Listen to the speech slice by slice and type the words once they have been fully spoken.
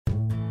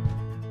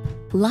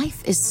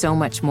Life is so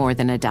much more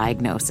than a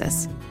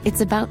diagnosis. It's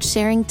about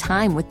sharing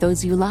time with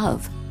those you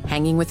love,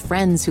 hanging with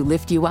friends who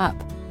lift you up,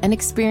 and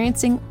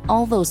experiencing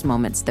all those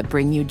moments that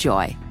bring you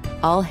joy.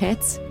 All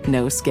hits,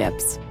 no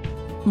skips.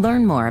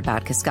 Learn more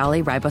about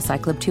Kisqali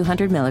Ribociclib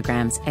 200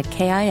 milligrams at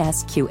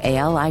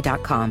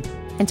KISQALI.com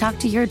and talk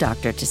to your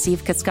doctor to see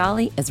if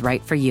Kisqali is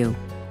right for you.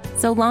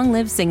 So long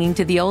live singing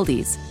to the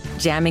oldies,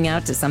 jamming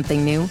out to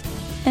something new,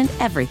 and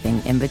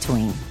everything in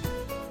between.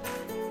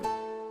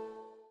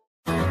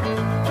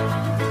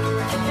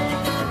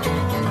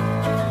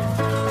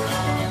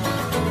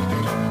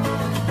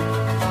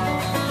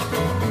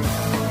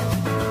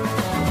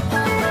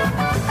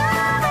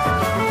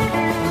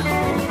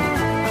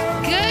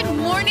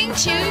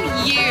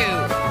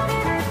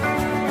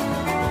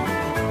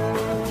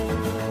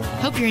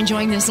 Hope you're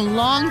enjoying this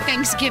long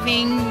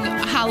Thanksgiving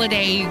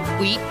holiday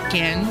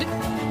weekend.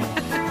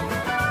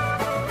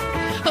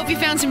 Hope you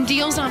found some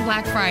deals on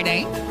Black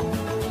Friday.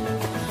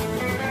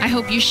 I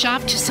hope you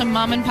shopped some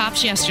mom and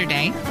pops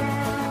yesterday.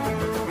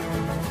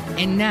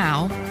 And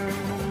now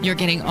you're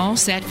getting all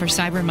set for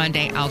Cyber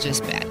Monday, I'll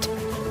just bet.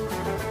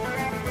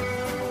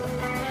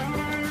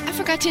 I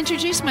forgot to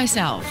introduce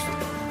myself.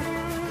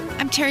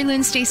 I'm Terri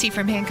Lynn Stacy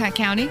from Hancock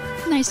County.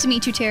 Nice to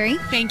meet you, Terri.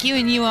 Thank you,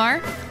 and you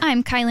are?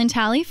 I'm Kylan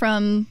Talley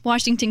from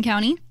Washington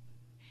County.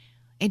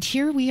 And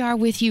here we are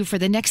with you for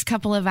the next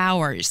couple of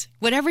hours.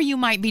 Whatever you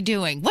might be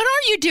doing. What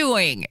are you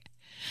doing?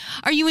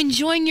 Are you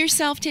enjoying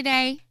yourself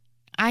today?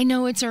 I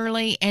know it's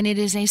early and it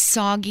is a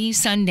soggy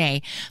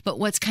Sunday, but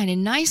what's kind of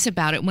nice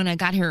about it when I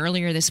got here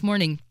earlier this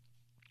morning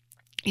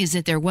is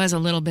that there was a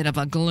little bit of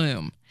a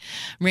gloom.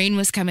 Rain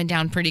was coming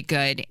down pretty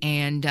good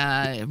and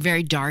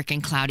very dark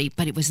and cloudy,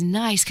 but it was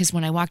nice because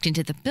when I walked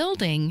into the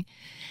building,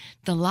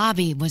 the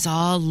lobby was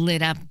all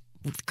lit up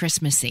with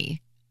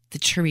Christmassy. The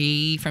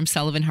tree from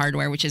Sullivan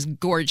Hardware, which is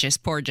gorgeous,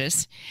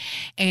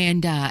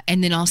 and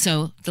then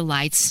also the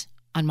lights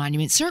on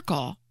Monument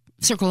Circle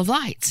of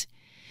lights.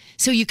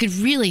 So you could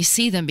really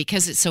see them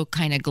because it's so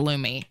kind of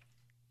gloomy.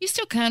 You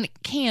still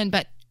can,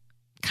 but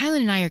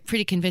Kylan and I are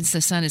pretty convinced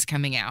the sun is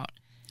coming out.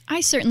 I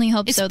certainly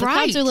hope it's so. Bright. The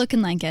clouds are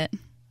looking like it.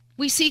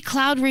 We see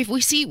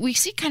we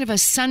see kind of a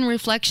sun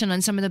reflection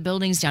on some of the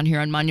buildings down here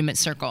on Monument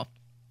Circle.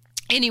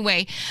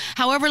 Anyway,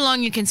 however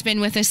long you can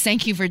spend with us,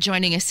 thank you for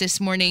joining us this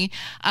morning.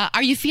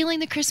 Are you feeling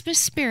the Christmas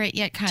spirit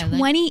yet, Kyla?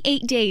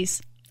 28 days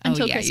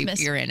until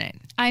Christmas. You're in it.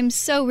 I'm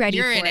so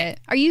ready for it.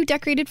 Are you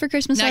decorated for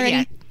Christmas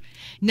already?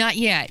 Not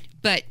yet,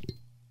 but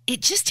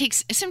it just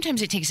takes,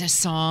 sometimes it takes a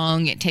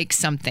song, it takes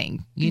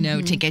something,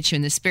 to get you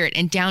in the spirit.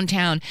 And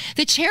downtown,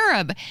 the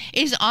Cherub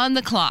is on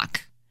the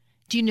clock.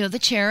 Do you know the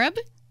Cherub?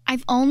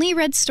 I've only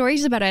read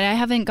stories about it. I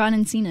haven't gone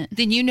and seen it.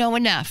 Then you know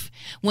enough.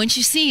 Once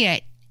you see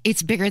it,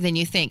 it's bigger than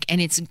you think, and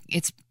it's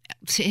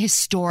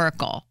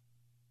historical.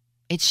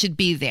 It should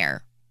be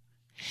there.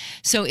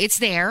 So it's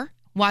there,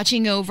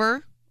 watching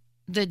over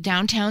the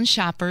downtown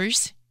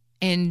shoppers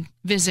and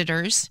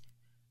visitors.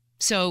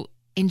 So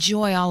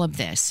enjoy all of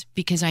this,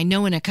 because I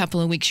know in a couple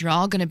of weeks you're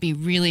all going to be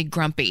really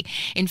grumpy.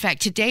 In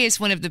fact, today is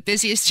one of the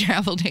busiest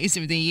travel days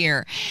of the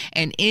year,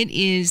 and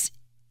it's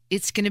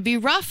going to be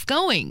rough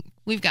going.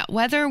 We've got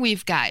weather,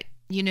 you've got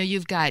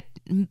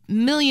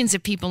millions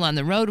of people on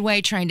the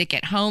roadway trying to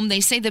get home.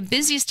 They say the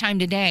busiest time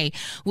today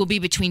will be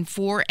between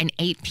 4 and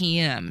 8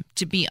 p.m.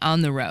 to be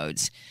on the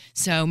roads.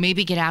 So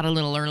maybe get out a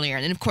little earlier.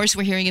 And of course,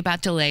 we're hearing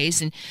about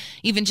delays and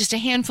even just a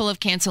handful of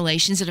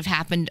cancellations that have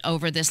happened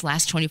over this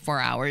last 24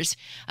 hours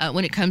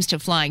when it comes to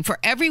flying. For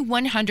every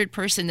 100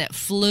 person that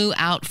flew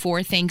out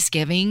for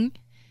Thanksgiving,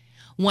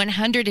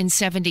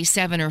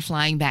 177 are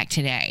flying back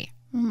today.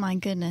 Oh my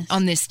goodness.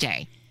 On this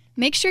day.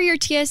 Make sure your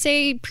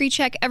TSA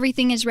pre-check,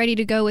 everything is ready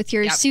to go with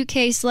your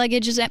suitcase,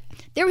 luggage.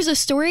 There was a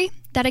story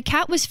that a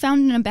cat was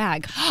found in a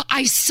bag.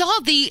 I saw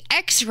the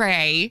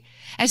X-ray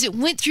as it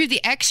went through the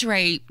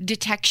X-ray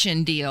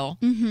detection deal.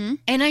 Mm-hmm.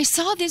 And I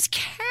saw this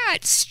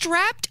cat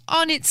strapped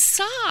on its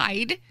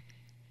side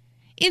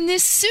in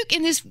this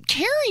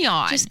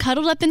carry-on. Just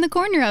cuddled up in the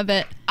corner of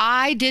it.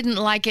 I didn't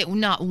like it,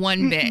 not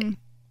one bit.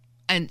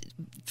 And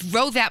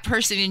throw that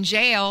person in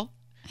jail.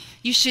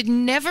 You should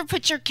never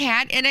put your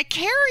cat in a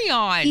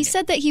carry-on. He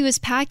said that he was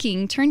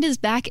packing, turned his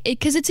back,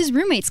 because it's his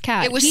roommate's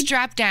cat. It was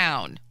strapped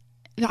down.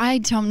 I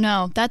don't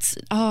know.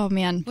 Oh,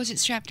 man. Was it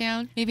strapped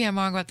down? Maybe I'm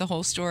wrong about the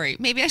whole story.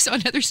 Maybe I saw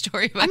another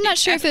story about I'm not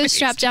sure if it was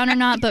strapped down or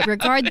not, but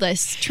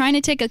regardless, trying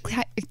to take a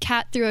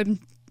cat through an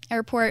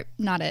airport,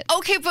 not it.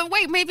 Okay, but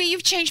wait, maybe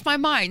you've changed my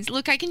mind.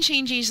 Look, I can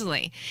change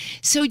easily.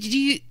 So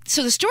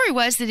the story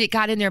was that it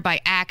got in there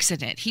by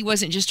accident. He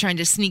wasn't just trying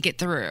to sneak it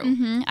through.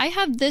 Mm-hmm. I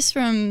have this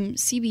from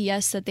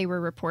CBS that they were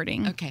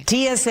reporting. Okay.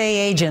 TSA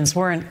agents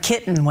weren't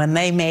kidding when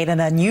they made an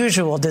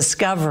unusual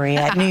discovery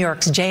at New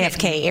York's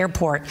JFK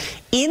airport.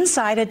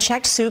 Inside a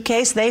checked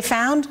suitcase, they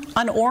found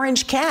an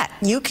orange cat.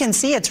 You can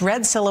see its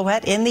red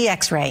silhouette in the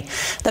X-ray.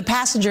 The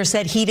passenger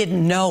said he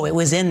didn't know it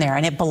was in there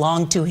and it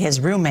belonged to his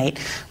roommate.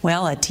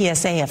 Well, a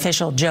TSA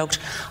official joked,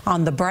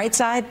 on the bright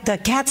side, the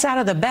cat's out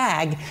of the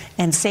bag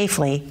and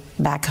safely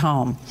back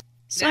home.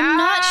 So I'm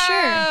not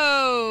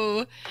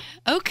sure.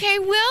 Okay,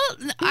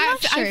 well, I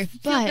feel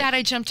but bad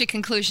I jumped to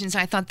conclusions.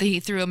 I thought that he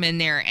threw him in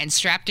there and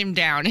strapped him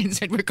down and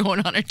said, we're going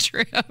on a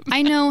trip.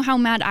 I know how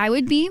mad I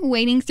would be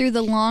waiting through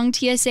the long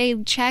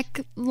TSA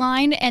check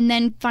line and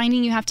then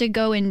finding you have to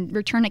go and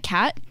return a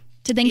cat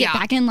to then get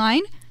back in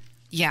line.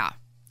 Yeah.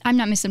 I'm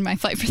not missing my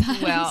flight for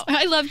that. Well,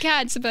 I love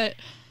cats, but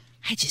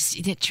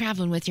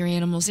traveling with your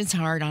animals, it's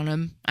hard on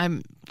them.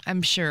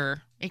 I'm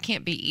sure. It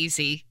can't be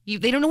easy.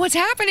 They don't know what's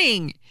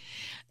happening.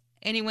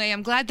 Anyway,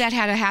 I'm glad that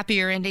had a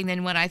happier ending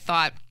than what I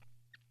thought.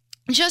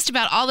 Just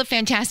about all the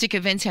fantastic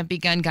events have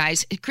begun,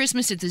 guys.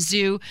 Christmas at the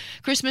zoo,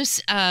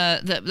 Christmas,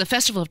 the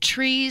Festival of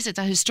Trees at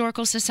the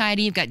Historical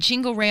Society. You've got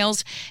Jingle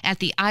Rails at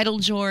the Idle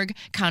Jorg,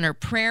 Conner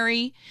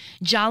Prairie,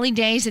 Jolly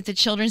Days at the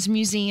Children's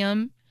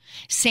Museum.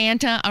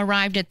 Santa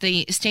arrived at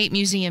the State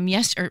Museum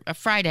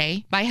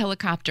Friday by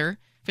helicopter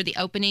for the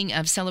opening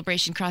of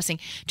Celebration Crossing.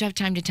 Do I have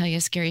time to tell you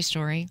a scary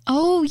story?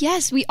 Oh,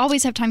 yes. We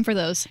always have time for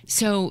those.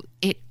 So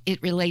it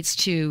relates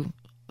to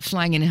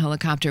flying in a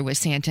helicopter with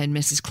Santa and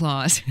Mrs.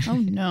 Claus. Oh,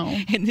 no.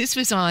 And this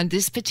was on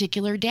this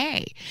particular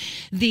day.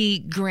 The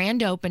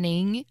grand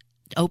opening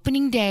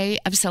day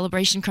of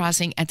Celebration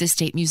Crossing at the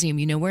State Museum.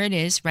 You know where it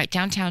is, right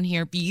downtown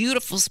here.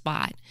 Beautiful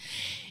spot.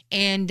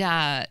 And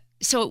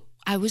so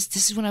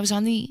this is when I was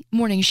on the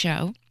morning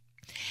show,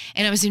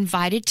 and I was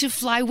invited to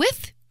fly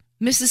with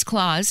Mrs.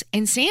 Claus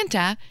and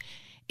Santa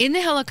in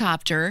the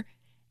helicopter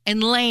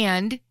and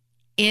land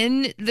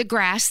in the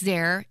grass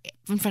there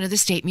in front of the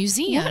State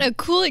Museum. What a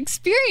cool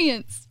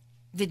experience.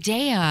 The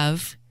day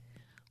of,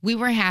 we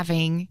were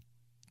having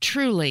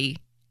truly,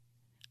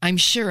 I'm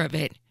sure of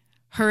it,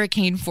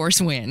 hurricane force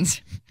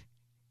winds.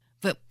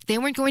 But they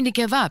weren't going to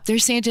give up. They're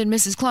Santa and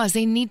Mrs. Claus.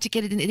 They need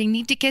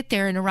to get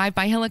there and arrive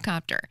by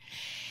helicopter.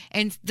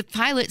 And the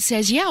pilot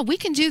says, yeah, we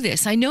can do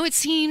this. I know it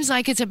seems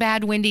like it's a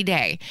bad windy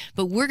day,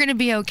 but we're going to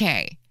be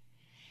okay.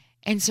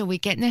 And so we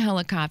get in the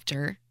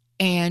helicopter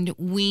and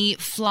we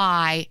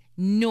fly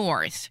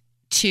north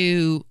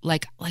to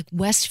like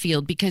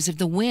Westfield because of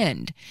the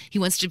wind. He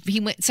went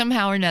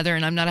somehow or another,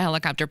 and I'm not a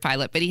helicopter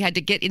pilot, but he had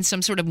to get in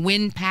some sort of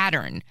wind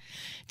pattern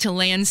to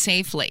land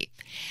safely.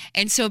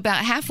 And so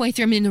about halfway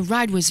through, the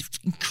ride was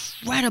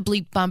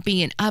incredibly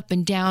bumpy and up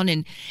and down,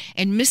 and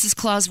Mrs.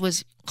 Claus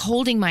was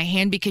holding my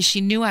hand because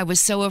she knew I was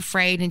so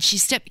afraid, and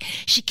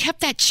she kept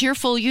that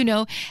cheerful,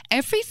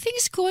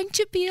 everything's going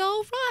to be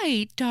all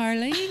right,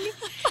 darling.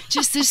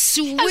 Just the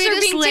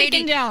sweetest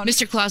lady.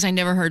 Mr. Claus, I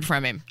never heard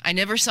from him. I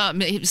never saw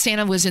him.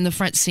 Santa was in the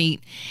front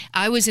seat.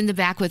 I was in the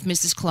back with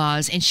Mrs.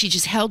 Claus, and she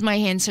just held my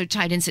hand so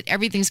tight and said,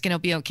 everything's going to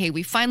be okay.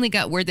 We finally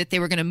got word that they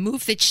were going to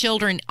move the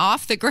children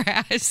off the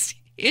grass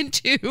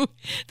into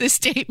the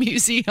State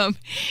Museum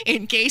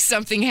in case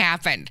something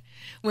happened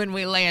when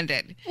we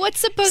landed. What's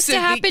supposed to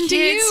happen to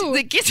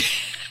you?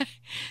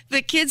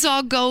 The kids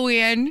all go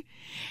in,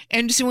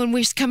 and so when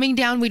we're coming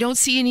down, we don't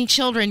see any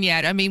children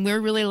yet. We're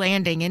really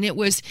landing, and it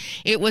was.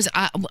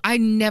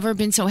 I've never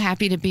been so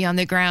happy to be on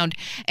the ground.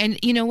 And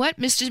you know what,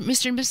 Mr.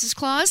 and Mrs.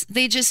 Claus,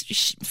 they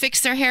just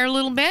fixed their hair a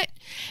little bit,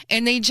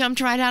 and they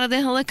jumped right out of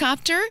the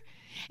helicopter.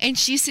 And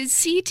she said,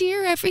 see,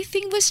 dear,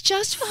 everything was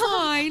just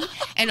fine.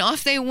 And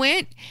off they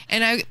went.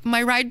 And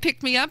my ride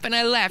picked me up and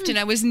I left. And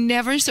I was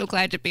never so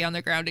glad to be on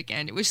the ground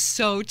again. It was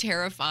so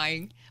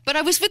terrifying. But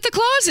I was with the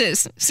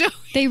Clauses. So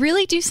they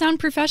really do sound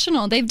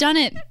professional. They've done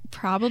it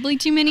probably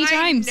too many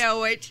times. I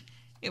know it.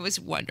 It was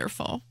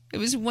wonderful. It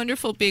was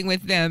wonderful being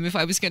with them if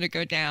I was going to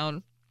go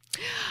down.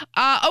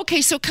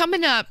 Okay, so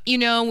coming up,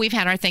 we've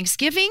had our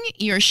Thanksgiving.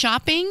 You're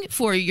shopping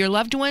for your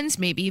loved ones,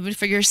 maybe even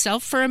for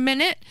yourself for a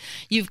minute.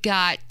 You've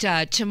got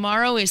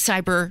tomorrow is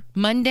Cyber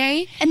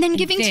Monday. And then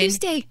Giving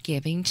Tuesday.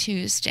 Giving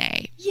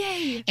Tuesday.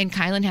 Yay. And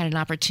Kylan had an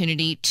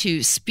opportunity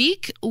to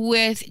speak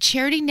with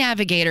Charity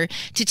Navigator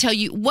to tell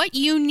you what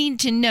you need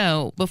to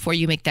know before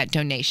you make that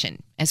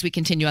donation as we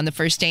continue on the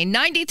first day.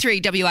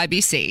 93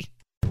 WIBC.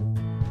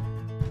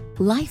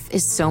 Life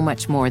is so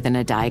much more than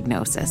a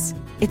diagnosis.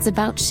 It's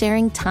about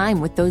sharing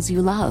time with those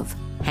you love,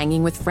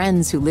 hanging with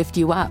friends who lift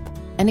you up,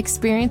 and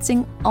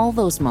experiencing all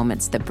those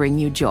moments that bring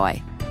you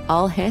joy.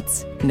 All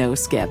hits, no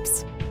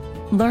skips.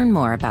 Learn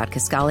more about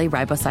Kisqali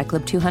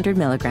Ribociclib 200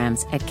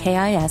 milligrams at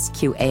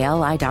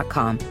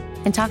KISQALI.com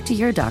and talk to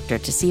your doctor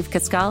to see if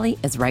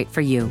Kisqali is right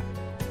for you.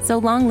 So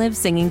long live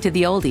singing to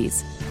the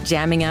oldies,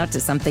 jamming out to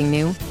something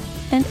new,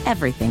 and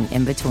everything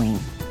in between.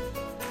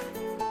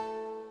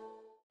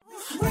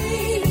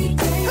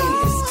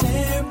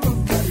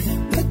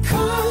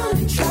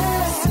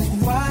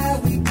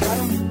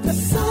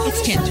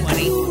 It's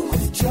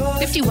 10:20.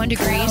 51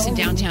 degrees in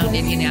downtown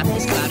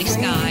Indianapolis, cloudy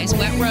skies,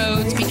 wet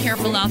roads. Be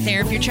careful out there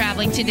if you're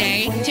traveling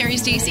today. Terri,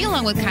 Stacy,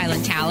 along with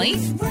Kylan Talley.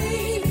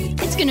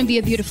 It's going to be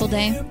a beautiful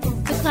day.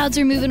 The clouds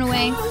are moving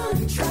away.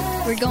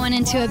 We're going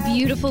into a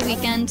beautiful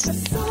weekend.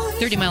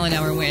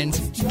 30-mile-an-hour winds.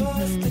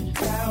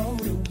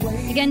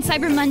 Mm-hmm. Again,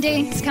 Cyber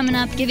Monday is coming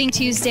up. Giving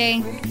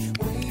Tuesday.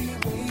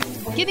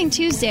 Giving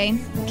Tuesday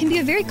can be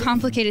a very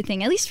complicated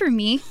thing. At least for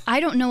me, I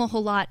don't know a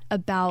whole lot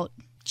about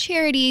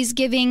charities,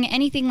 giving,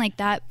 anything like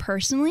that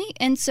personally.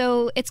 And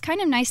so it's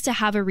kind of nice to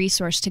have a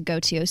resource to go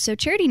to. So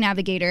Charity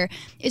Navigator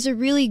is a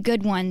really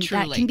good one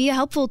that can be a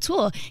helpful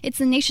tool. It's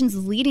the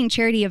nation's leading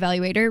charity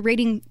evaluator,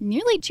 rating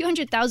nearly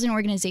 200,000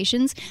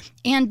 organizations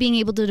and being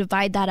able to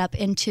divide that up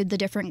into the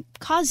different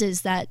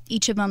causes that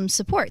each of them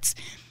supports.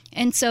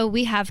 And so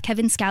we have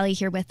Kevin Scally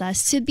here with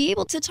us to be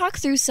able to talk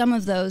through some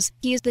of those.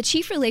 He is the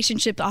Chief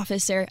Relationship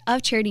Officer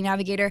of Charity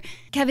Navigator.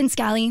 Kevin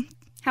Scally,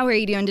 how are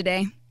you doing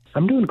today?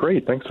 I'm doing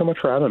great. Thanks so much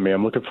for having me.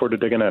 I'm looking forward to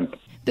digging in.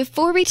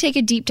 Before we take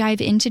a deep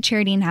dive into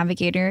Charity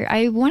Navigator,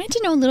 I wanted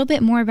to know a little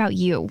bit more about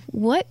you.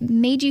 What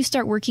made you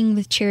start working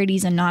with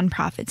charities and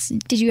nonprofits?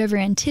 Did you ever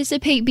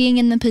anticipate being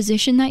in the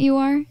position that you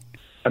are?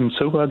 I'm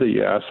so glad that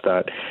you asked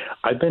that.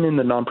 I've been in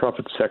the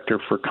nonprofit sector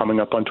for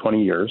coming up on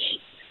 20 years.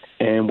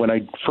 And when I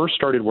first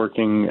started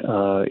working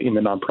in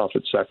the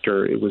nonprofit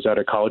sector, it was at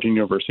a college and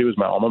university. It was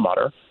my alma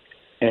mater.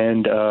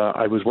 And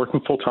I was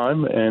working full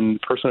time, and the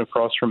person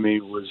across from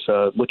me was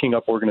looking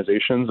up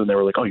organizations, and they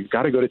were like, "Oh, you've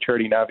got to go to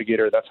Charity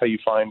Navigator. That's how you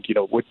find,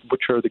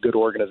 which are the good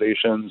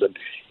organizations, and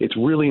it's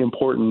really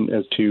important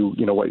as to,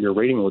 what your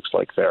rating looks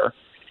like there."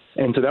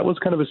 And so that was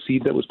kind of a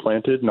seed that was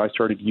planted, and I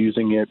started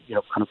using it,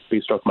 kind of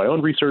based off my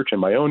own research and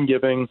my own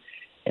giving.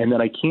 And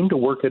then I came to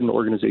work at an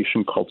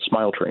organization called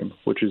Smile Train,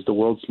 which is the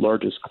world's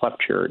largest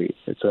cleft charity.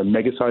 It's a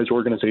mega-sized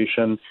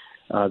organization.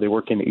 They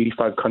work in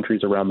 85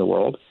 countries around the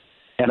world.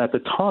 And at the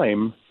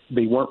time,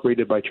 they weren't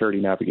rated by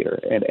Charity Navigator.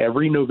 And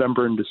every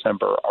November and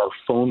December, our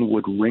phone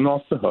would ring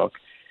off the hook,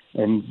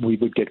 and we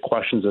would get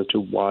questions as to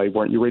why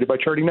weren't you rated by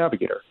Charity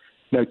Navigator.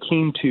 Now, it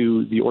came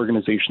to the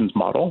organization's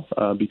model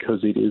because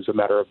it is a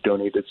matter of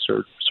donated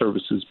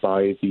services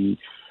by the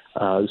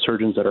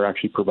surgeons that are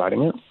actually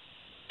providing it.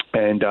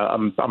 And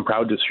I'm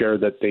proud to share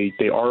that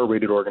they are a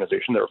rated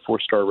organization. They're a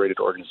 4-star rated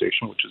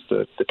organization, which is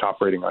the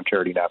top rating on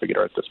Charity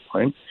Navigator at this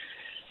point.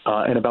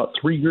 And about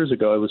 3 years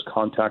ago, I was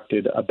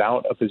contacted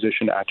about a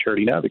position at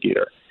Charity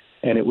Navigator.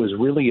 And it was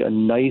really a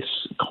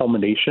nice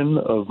culmination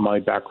of my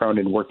background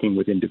in working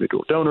with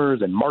individual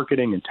donors and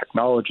marketing and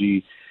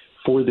technology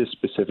for this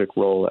specific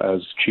role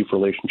as Chief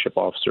Relationship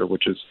Officer,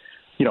 which is,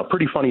 a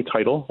pretty funny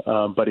title,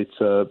 but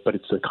it's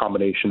a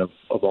combination of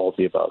all of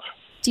the above.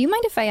 Do you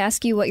mind if I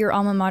ask you what your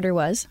alma mater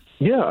was?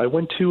 Yeah, I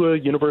went to a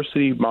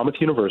university, Monmouth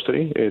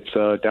University. It's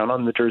down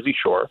on the Jersey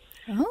Shore.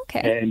 Okay.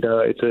 And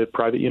it's a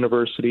private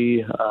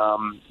university.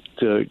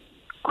 It's a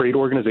great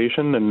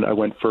organization, and I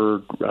went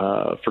for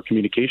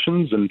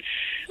communications, and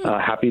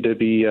happy to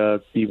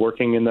be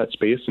working in that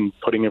space and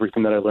putting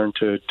everything that I learned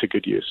to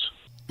good use.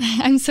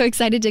 I'm so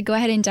excited to go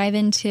ahead and dive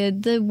into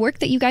the work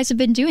that you guys have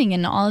been doing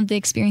and all of the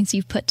experience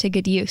you've put to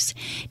good use.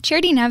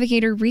 Charity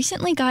Navigator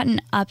recently got an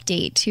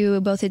update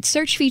to both its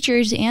search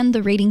features and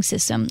the rating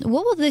system.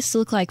 What will this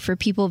look like for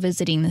people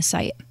visiting the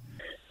site?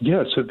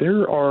 Yeah, so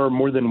there are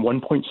more than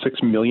 1.6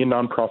 million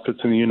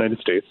nonprofits in the United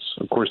States.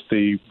 Of course,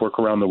 they work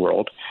around the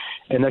world.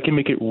 And that can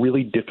make it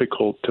really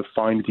difficult to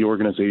find the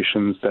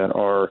organizations that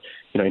are,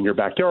 in your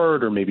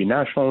backyard or maybe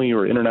nationally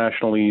or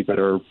internationally that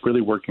are really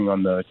working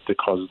on the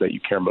causes that you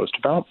care most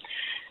about.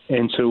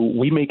 And so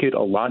we make it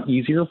a lot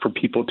easier for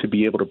people to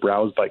be able to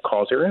browse by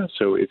cause area.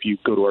 So if you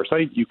go to our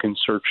site, you can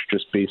search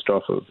just based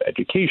off of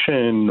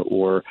education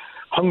or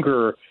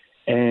hunger,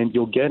 and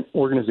you'll get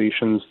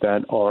organizations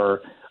that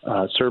are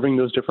serving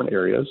those different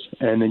areas.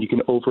 And then you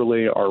can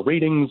overlay our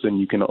ratings, and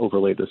you can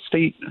overlay the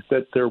state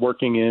that they're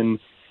working in.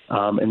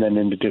 And then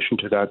in addition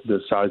to that, the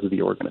size of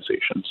the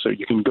organization. So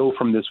you can go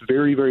from this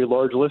very, very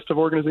large list of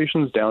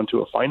organizations down to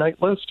a finite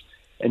list,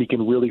 and you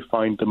can really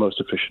find the most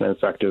efficient and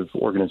effective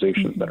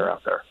organizations that are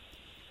out there.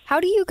 How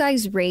do you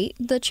guys rate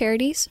the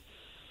charities?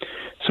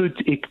 So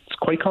it's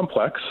quite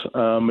complex.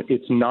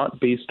 It's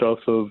not based off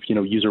of,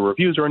 user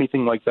reviews or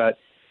anything like that.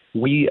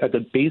 We, at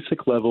the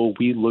basic level,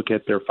 we look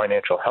at their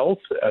financial health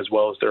as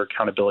well as their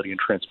accountability and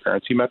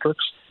transparency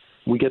metrics.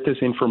 We get this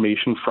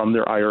information from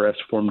their IRS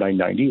Form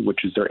 990,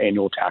 which is their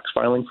annual tax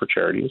filing for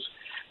charities.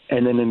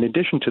 And then in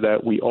addition to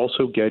that, we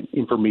also get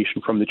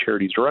information from the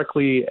charities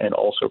directly and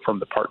also from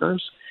the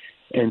partners.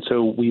 And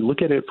so we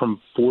look at it from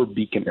 4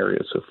 beacon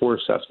areas, so 4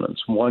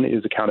 assessments. One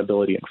is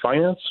accountability and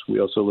finance. We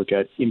also look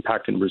at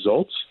impact and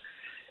results.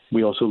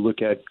 We also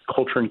look at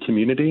culture and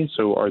community.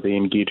 So are they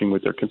engaging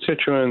with their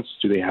constituents?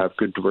 Do they have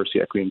good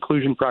diversity, equity,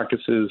 inclusion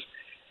practices?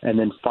 And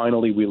then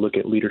finally, we look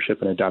at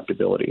leadership and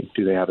adaptability.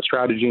 Do they have a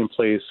strategy in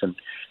place, and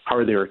how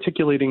are they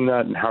articulating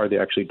that, and how are they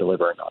actually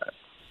delivering on it?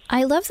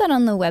 I love that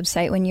on the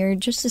website when you're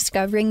just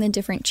discovering the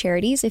different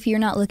charities. If you're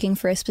not looking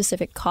for a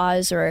specific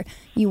cause or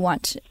you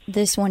want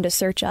this one to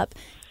search up,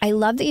 I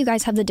love that you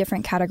guys have the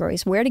different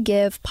categories: where to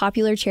give,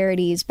 popular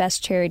charities,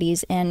 best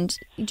charities, and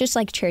just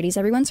like charities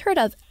everyone's heard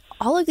of.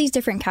 All of these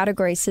different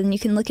categories, so then you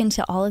can look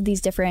into all of these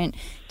different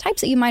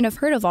types that you might have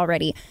heard of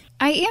already.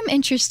 I am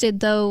interested,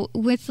 though,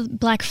 with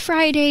Black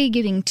Friday,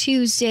 Giving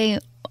Tuesday,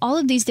 all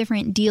of these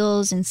different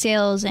deals and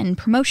sales and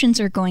promotions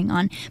are going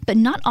on, but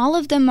not all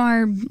of them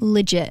are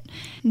legit.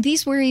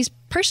 These worries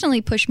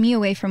personally push me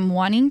away from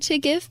wanting to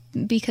give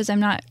because I'm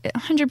not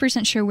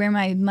 100% sure where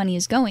my money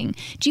is going.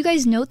 Do you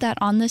guys note that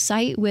on the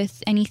site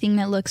with anything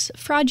that looks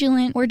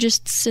fraudulent or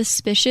just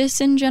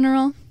suspicious in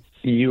general?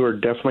 You are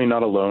definitely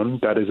not alone.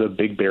 That is a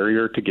big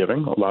barrier to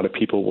giving. A lot of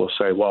people will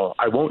say, well,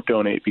 I won't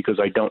donate because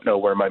I don't know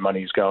where my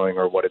money's going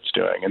or what it's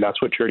doing. And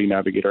that's what Charity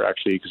Navigator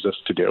actually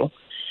exists to do.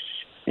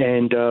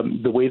 And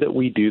the way that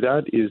we do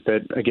that is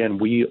that, again,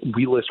 we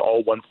list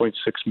all 1.6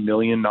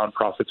 million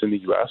nonprofits in the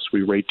U.S.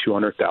 We rate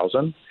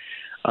 200,000.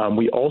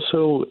 We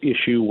also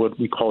issue what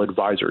we call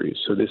advisories.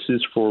 So this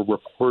is for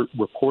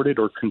reported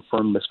or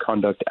confirmed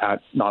misconduct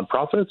at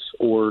nonprofits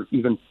or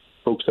even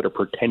folks that are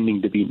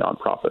pretending to be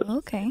nonprofits.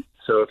 Okay.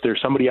 So if there's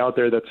somebody out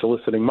there that's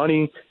soliciting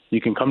money, you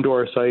can come to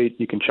our site.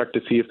 You can check to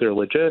see if they're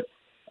legit,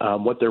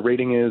 what their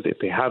rating is, if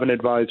they have an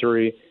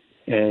advisory,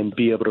 and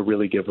be able to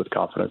really give with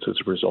confidence as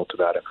a result of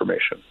that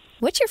information.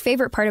 What's your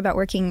favorite part about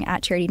working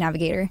at Charity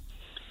Navigator?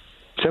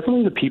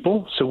 Definitely the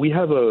people. So we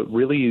have a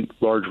really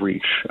large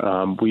reach.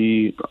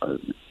 We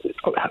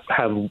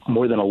have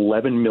more than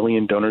 11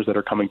 million donors that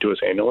are coming to us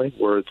annually.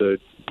 We're the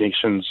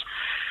nation's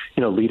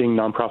leading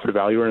nonprofit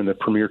valuer and the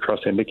premier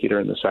trust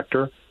indicator in the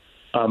sector.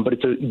 But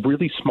it's a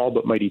really small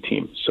but mighty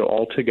team. So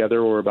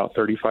altogether, we're about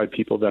 35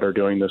 people that are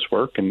doing this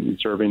work and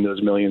serving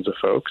those millions of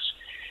folks.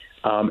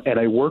 And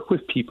I work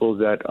with people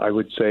that I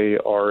would say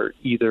are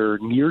either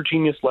near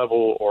genius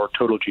level or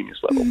total genius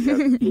level. We have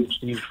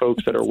PhD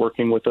folks that are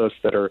working with us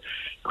that are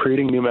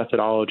creating new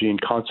methodology and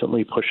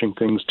constantly pushing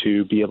things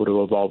to be able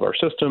to evolve our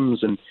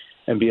systems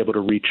and be able to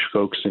reach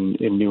folks in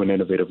new and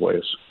innovative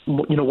ways.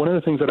 One of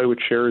the things that I would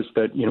share is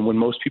that, when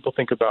most people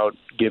think about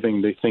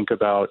giving, they think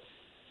about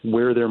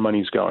where their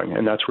money's going,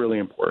 and that's really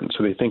important.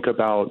 So they think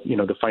about,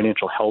 the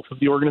financial health of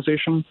the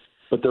organization,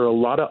 but there are a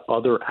lot of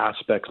other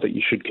aspects that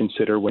you should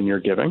consider when you're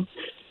giving.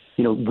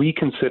 We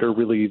consider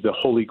really the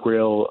holy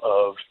grail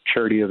of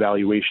charity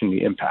evaluation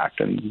the impact,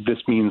 and this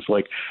means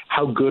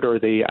how good are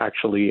they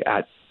actually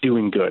at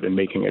doing good and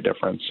making a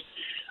difference.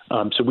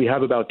 So we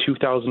have about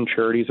 2,000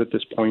 charities at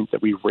this point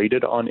that we've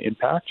rated on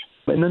impact.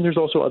 And then there's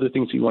also other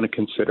things that you want to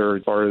consider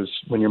as far as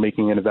when you're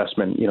making an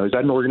investment. Is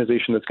that an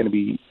organization that's going to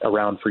be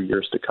around for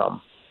years to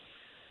come?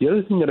 The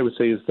other thing that I would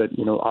say is that,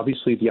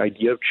 obviously the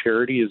idea of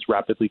charity is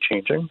rapidly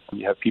changing.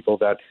 You have people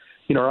that,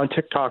 are on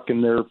TikTok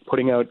and they're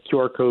putting out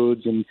QR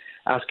codes and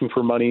asking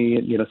for money,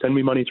 send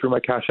me money through my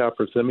Cash App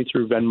or send me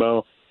through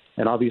Venmo.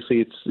 And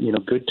obviously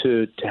it's, good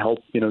to help,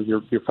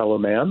 your fellow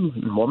man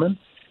and woman.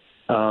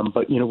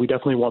 But, we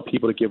definitely want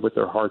people to give with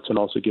their hearts and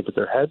also give with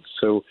their heads.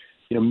 So,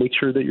 make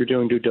sure that you're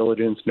doing due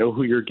diligence, know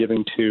who you're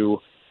giving to,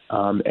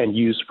 and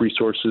use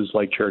resources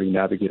like Charity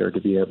Navigator to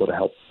be able to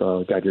help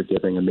guide your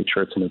giving and make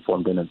sure it's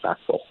informed and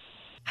impactful.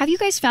 Have you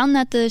guys found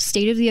that the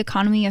state of the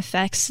economy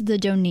affects the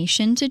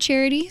donation to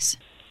charities?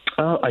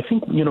 I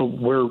think,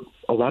 where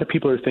a lot of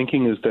people are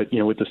thinking is that,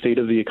 with the state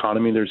of the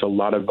economy, there's a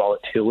lot of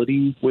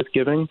volatility with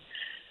giving.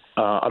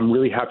 I'm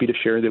really happy to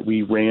share that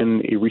we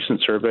ran a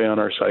recent survey on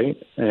our site,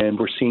 and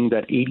we're seeing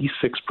that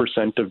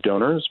 86% of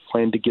donors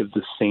plan to give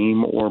the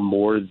same or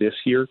more this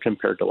year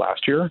compared to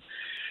last year.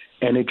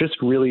 And it just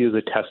really is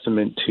a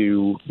testament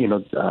to,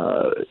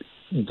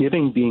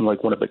 giving being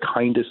one of the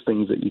kindest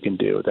things that you can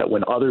do, that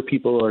when other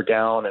people are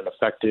down and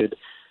affected,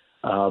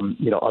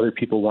 other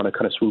people want to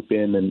kind of swoop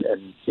in and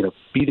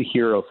be the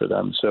hero for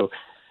them. So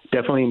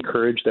definitely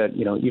encourage that,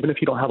 even if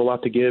you don't have a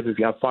lot to give, if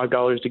you have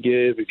 $5 to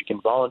give, if you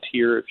can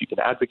volunteer, if you can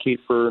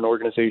advocate for an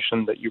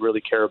organization that you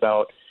really care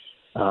about,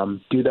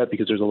 do that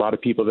because there's a lot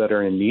of people that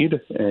are in need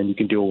and you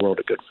can do a world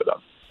of good for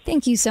them.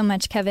 Thank you so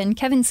much, Kevin.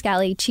 Kevin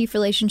Scally, Chief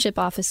Relationship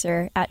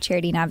Officer at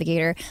Charity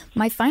Navigator.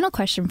 My final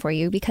question for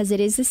you, because it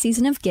is the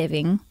season of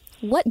giving,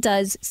 what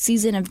does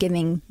season of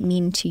giving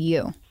mean to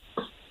you?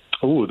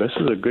 Oh, this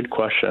is a good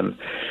question.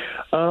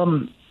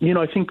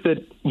 I think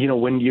that,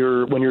 when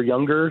you're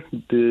younger,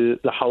 the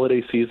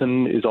holiday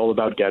season is all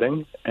about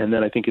getting. And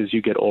then I think as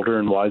you get older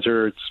and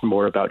wiser, it's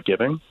more about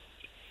giving.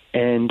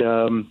 And,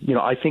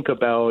 I think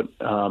about,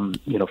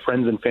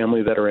 friends and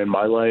family that are in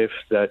my life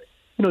that,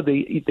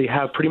 they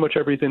have pretty much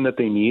everything that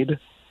they need,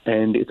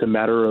 and it's a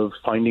matter of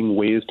finding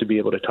ways to be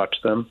able to touch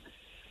them.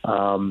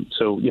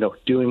 So,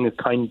 doing a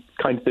kind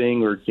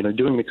thing or,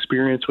 doing an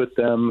experience with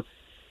them.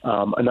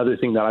 Another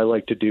thing that I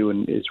like to do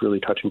and is really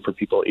touching for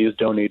people is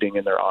donating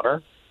in their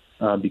honor,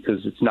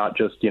 because it's not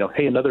just,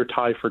 hey, another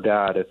tie for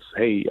dad. It's,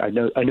 hey, I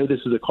know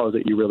this is a cause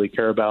that you really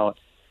care about,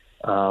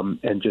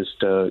 and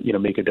just,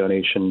 make a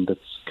donation that's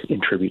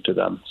in tribute to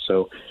them.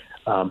 So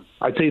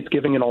I'd say it's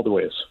giving in all the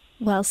ways.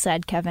 Well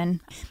said, Kevin.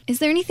 Is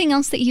there anything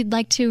else that you'd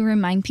like to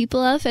remind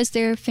people of as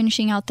they're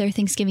finishing out their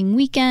Thanksgiving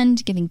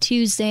weekend, Giving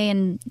Tuesday,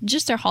 and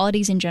just their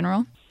holidays in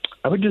general?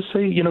 I would just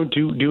say,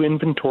 do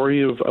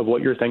inventory of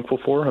what you're thankful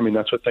for. I mean,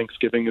 that's what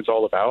Thanksgiving is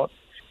all about.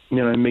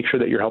 And make sure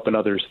that you're helping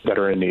others that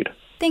are in need.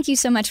 Thank you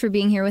so much for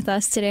being here with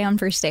us today on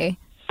First Day.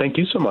 Thank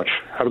you so much.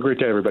 Have a great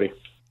day, everybody.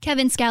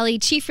 Kevin Scally,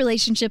 Chief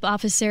Relationship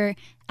Officer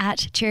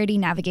at Charity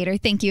Navigator.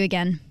 Thank you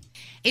again.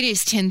 It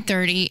is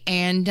 10:30,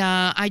 and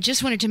I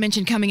just wanted to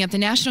mention coming up, the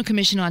National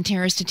Commission on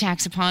Terrorist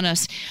Attacks Upon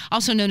Us,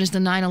 also known as the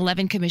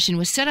 9/11 Commission,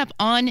 was set up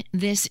on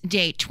this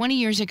date 20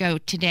 years ago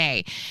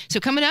today. So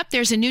coming up,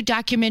 there's a new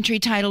documentary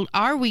titled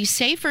Are We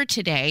Safer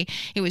Today?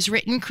 It was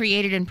written,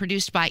 created, and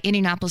produced by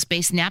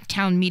Indianapolis-based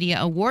Naptown Media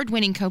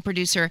award-winning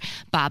co-producer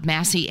Bob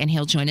Massey, and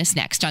he'll join us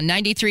next on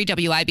 93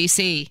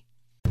 WIBC.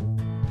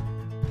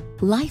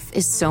 Life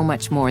is so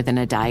much more than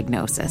a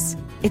diagnosis.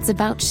 It's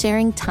about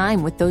sharing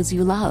time with those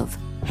you love,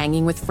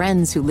 hanging with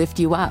friends who lift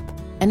you up,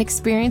 and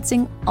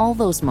experiencing all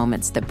those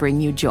moments that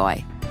bring you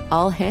joy.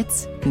 All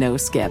hits, no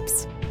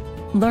skips.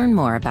 Learn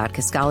more about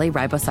Kisqali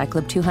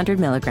Ribociclib 200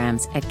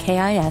 milligrams at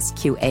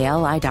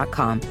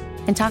KISQALI.com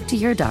and talk to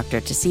your doctor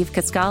to see if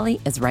Kisqali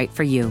is right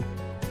for you.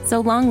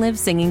 So long live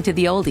singing to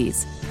the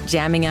oldies,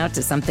 jamming out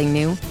to something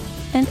new,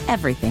 and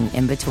everything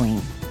in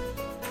between.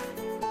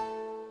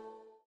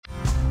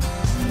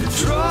 The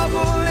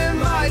trouble in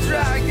might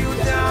drag you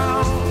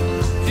down.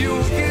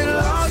 You get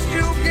lost,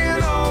 you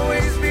can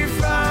always be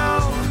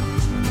found.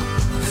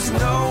 Just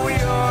know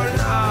you're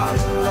not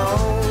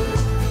alone.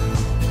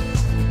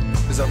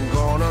 'Cause I'm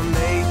gonna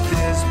make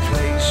this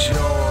place your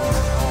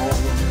home.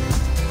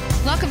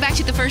 Welcome back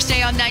to the first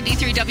day on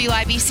 93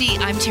 WIBC.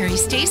 I'm Terri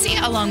Stacy,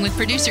 along with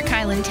producer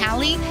Kylan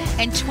Talley.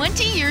 And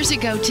 20 years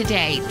ago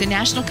today, the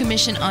National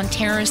Commission on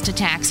Terrorist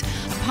Attacks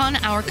Upon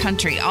Our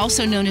Country,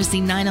 also known as the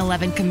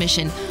 9/11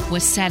 Commission,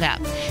 was set up.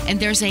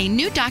 And there's a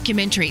new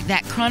documentary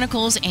that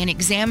chronicles and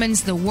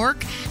examines the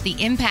work, the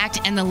impact,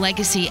 and the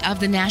legacy of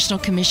the National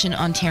Commission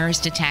on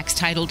Terrorist Attacks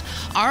titled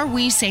Are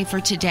We Safer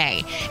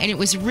Today? And it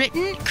was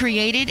written,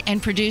 created,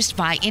 and produced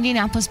by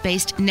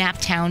Indianapolis-based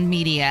Naptown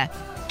Media.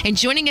 And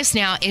joining us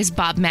now is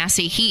Bob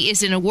Massey. He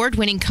is an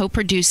award-winning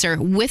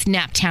co-producer with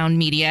Naptown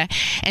Media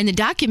and the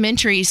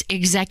documentary's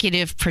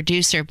executive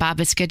producer. Bob,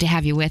 it's good to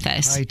have you with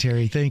us. Hi,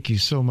 Terry. Thank you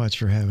so much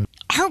for having me.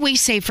 Are we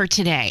safer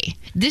today?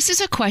 This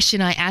is a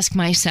question I ask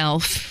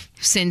myself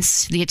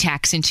since the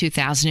attacks in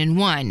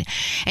 2001.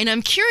 And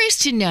I'm curious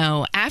to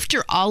know,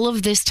 after all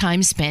of this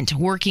time spent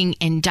working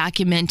and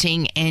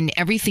documenting and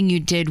everything you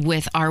did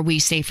with Are We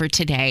Safer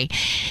Today,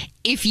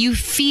 if you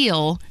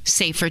feel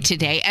safer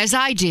today, as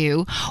I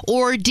do,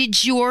 or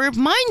did your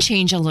mind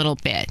change a little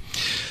bit?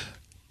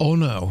 Oh,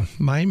 no.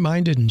 My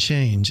mind didn't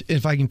change.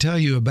 If I can tell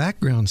you a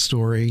background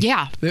story,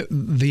 yeah,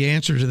 the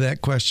answer to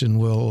that question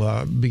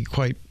will be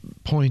quite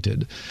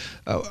pointed.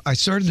 I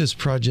started this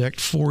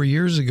project 4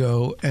 years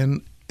ago,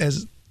 and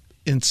as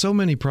in so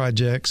many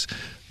projects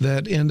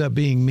that end up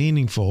being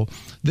meaningful,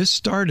 this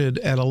started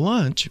at a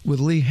lunch with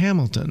Lee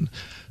Hamilton,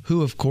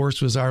 who, of course,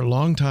 was our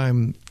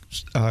longtime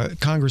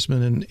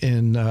congressman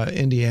in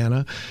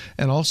Indiana,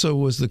 and also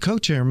was the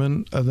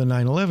co-chairman of the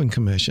 9/11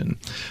 Commission.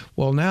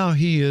 Well, now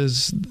he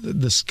is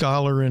the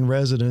scholar in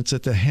residence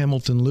at the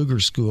Hamilton Luger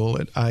School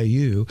at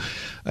IU.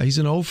 He's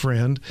an old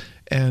friend,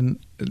 and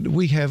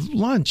we have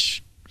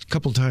lunch a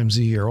couple times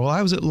a year. Well,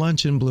 I was at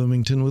lunch in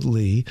Bloomington with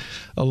Lee,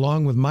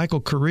 along with Michael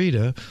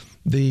Carita,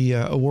 the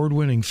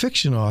award-winning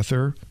fiction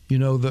author. You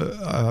know,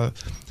 the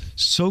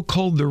So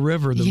Cold the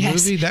River, the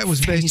movie, that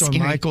was based on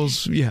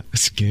Michael's,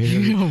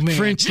 scary,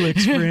 French Lick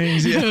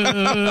Springs.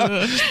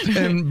 Yeah.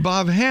 And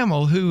Bob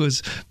Hamill, who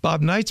was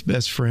Bob Knight's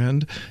best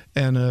friend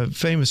and a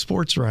famous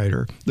sports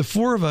writer. The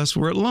four of us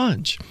were at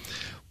lunch.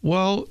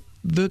 Well,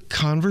 the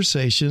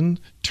conversation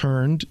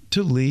turned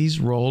to Lee's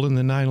role in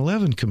the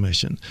 9/11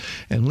 Commission.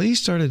 And Lee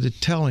started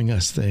telling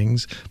us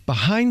things,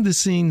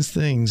 behind-the-scenes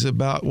things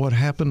about what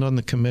happened on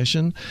the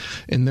commission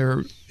in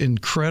their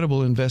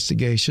incredible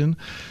investigation.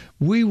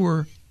 We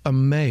were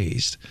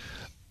amazed.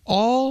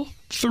 All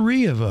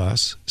three of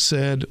us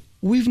said,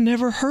 we've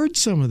never heard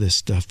some of this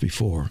stuff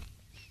before.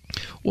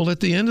 Well, at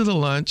the end of the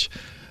lunch,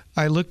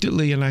 I looked at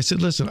Lee and I said,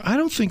 listen, I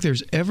don't think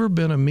there's ever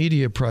been a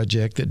media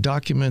project that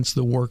documents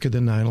the work of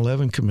the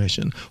 9/11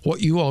 Commission, what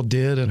you all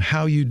did and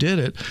how you did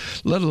it,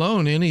 let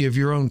alone any of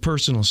your own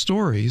personal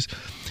stories.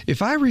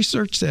 If I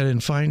research that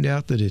and find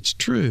out that it's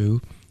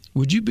true,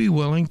 would you be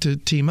willing to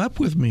team up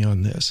with me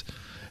on this?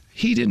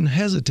 He didn't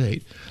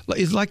hesitate.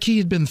 It's like he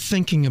had been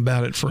thinking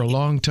about it for a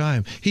long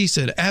time. He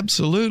said,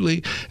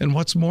 absolutely. And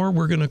what's more,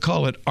 we're going to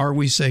call it, Are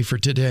We Safer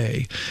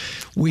Today?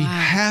 We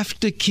have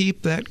to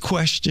keep that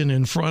question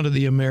in front of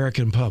the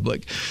American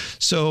public.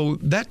 So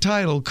that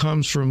title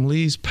comes from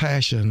Lee's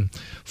passion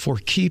for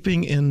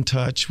keeping in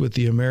touch with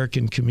the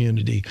American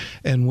community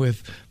and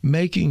with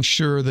making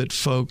sure that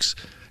folks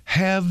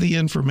have the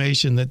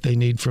information that they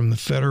need from the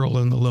federal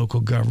and the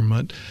local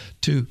government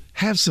to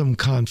have some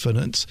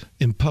confidence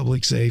in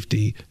public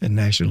safety and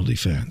national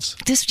defense.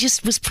 This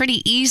just was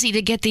pretty easy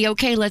to get the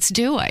okay, let's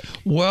do it.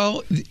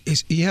 Well,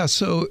 yeah,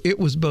 so it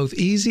was both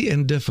easy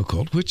and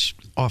difficult, which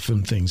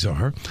often things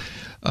are.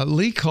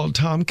 Lee called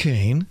Tom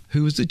Kean,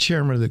 who was the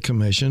chairman of the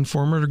commission,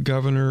 former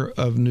governor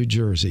of New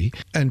Jersey,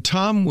 and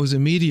Tom was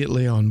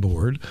immediately on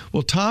board.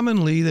 Well, Tom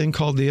and Lee then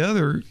called the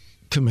other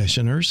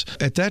commissioners.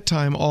 At that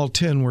time, all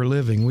 10 were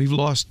living. We've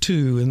lost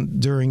 2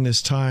 during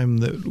this time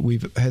that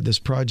we've had this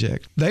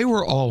project. They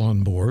were all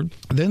on board.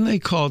 Then they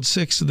called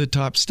 6 of the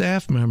top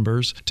staff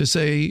members to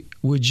say,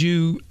 would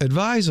you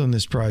advise on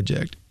this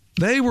project?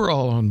 They were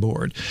all on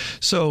board.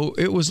 So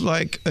it was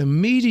like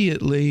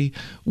immediately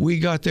we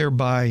got their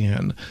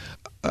buy-in.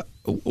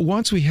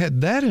 Once we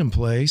had that in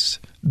place,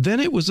 then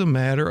it was a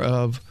matter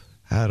of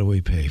how do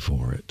we pay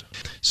for it?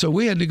 So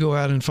we had to go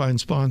out and find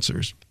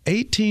sponsors.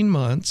 18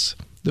 months,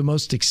 the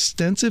most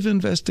extensive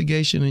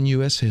investigation in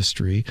U.S.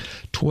 history,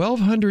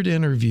 1,200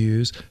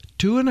 interviews,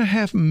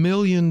 2.5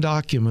 million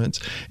documents,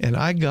 and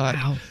I got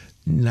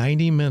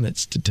 90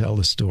 minutes to tell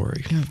the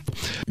story.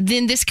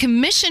 Then this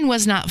commission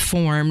was not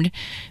formed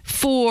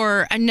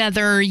for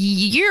another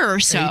year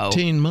or so.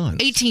 18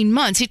 months. 18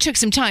 months. It took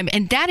some time.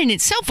 And that in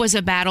itself was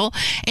a battle.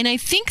 And I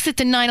think that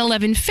the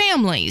 9/11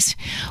 families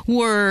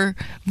were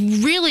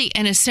really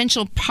an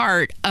essential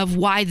part of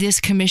why this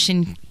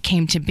commission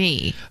came to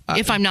be,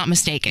 if I'm not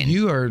mistaken.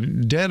 You are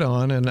dead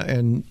on,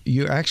 and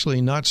you're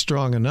actually not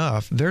strong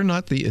enough. They're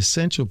not the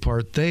essential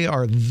part. They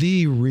are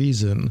the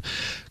reason.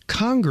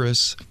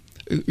 Congress...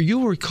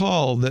 You'll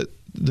recall that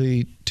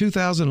the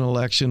 2000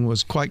 election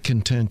was quite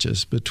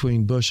contentious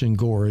between Bush and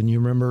Gore, and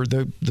you remember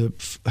the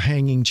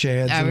hanging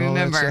chads and all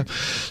that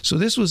stuff. So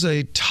this was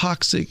a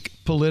toxic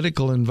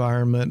political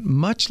environment,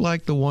 much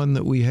like the one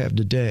that we have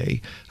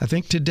today. I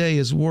think today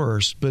is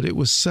worse, but it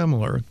was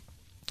similar.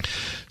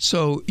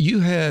 So you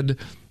had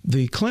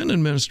the Clinton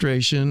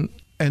administration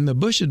and the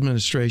Bush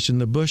administration,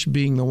 the Bush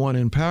being the one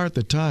in power at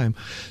the time.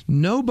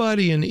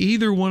 Nobody in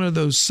either one of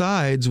those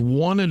sides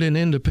wanted an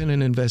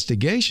independent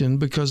investigation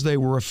because they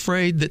were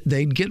afraid that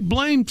they'd get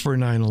blamed for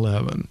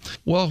 9/11.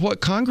 Well,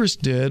 what Congress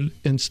did,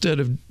 instead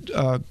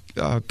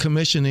of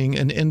commissioning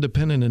an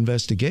independent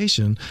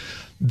investigation,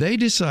 they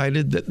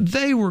decided that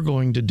they were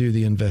going to do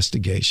the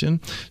investigation.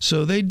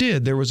 So they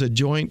did. There was a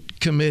joint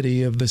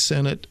committee of the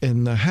Senate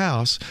and the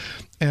House.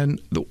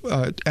 And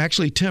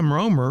actually, Tim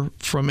Romer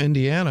from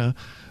Indiana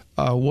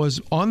was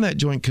on that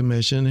joint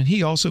commission, and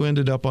he also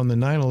ended up on the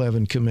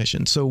 9/11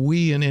 commission. So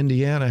we in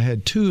Indiana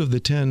had 2 of the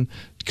 10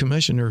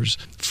 commissioners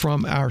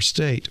from our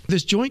state.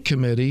 This joint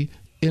committee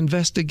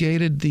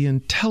investigated the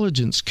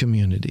intelligence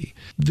community.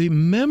 The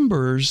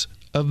members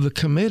of the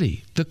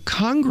committee, the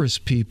Congress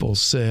people,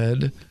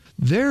 said,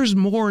 there's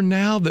more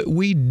now that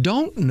we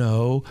don't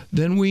know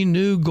than we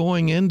knew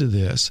going into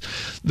this.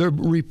 The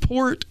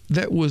report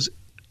that was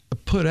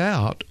put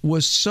out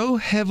was so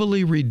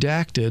heavily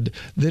redacted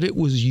that it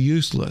was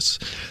useless.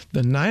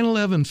 The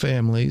 9/11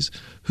 families,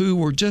 who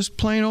were just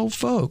plain old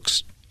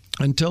folks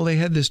until they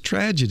had this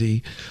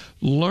tragedy,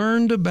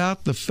 learned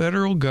about the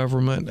federal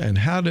government and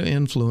how to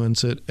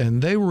influence it,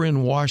 and they were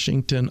in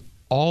Washington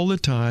all the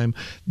time.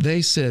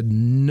 They said,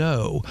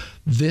 no,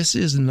 this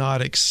is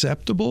not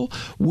acceptable.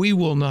 We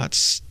will not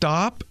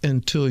stop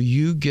until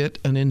you get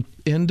an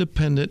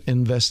independent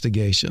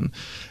investigation.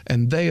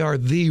 And they are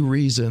the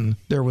reason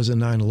there was a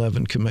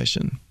 9/11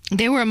 commission.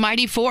 They were a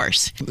mighty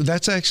force.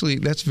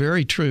 That's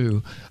very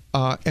true.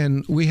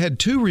 And we had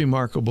 2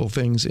 remarkable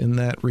things in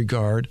that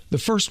regard. The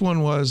first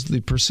one was the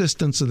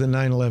persistence of the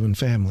 9/11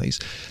 families.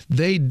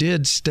 They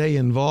did stay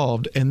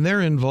involved, and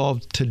they're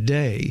involved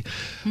today.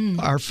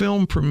 Our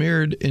film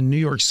premiered in New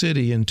York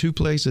City in 2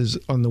 places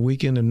on the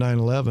weekend of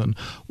 9/11.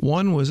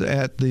 One was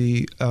at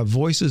the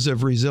Voices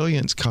of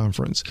Resilience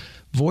conference.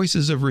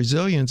 Voices of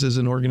Resilience is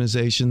an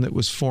organization that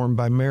was formed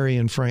by Mary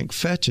and Frank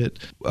Fetchett,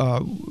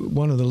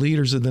 one of the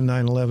leaders of the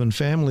 9/11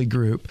 family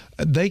group.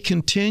 They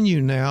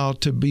continue now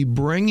to be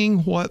bringing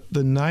what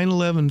the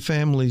 9/11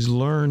 families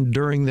learned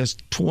during this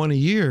 20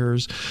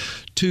 years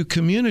to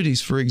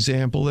communities, for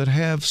example, that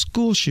have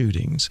school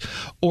shootings,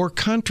 or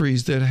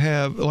countries that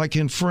have, like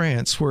in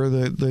France, where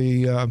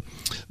the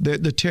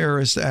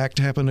terrorist act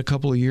happened a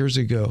couple of years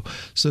ago.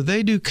 So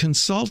they do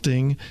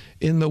consulting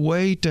in the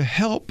way to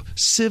help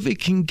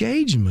civic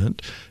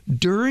engagement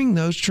during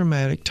those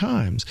traumatic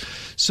times.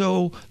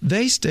 So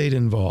they stayed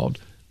involved.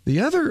 The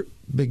other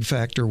big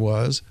factor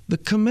was the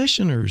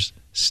commissioners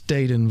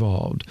stayed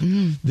involved.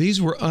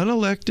 These were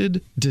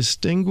unelected,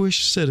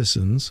 distinguished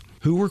citizens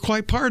who were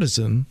quite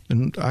partisan,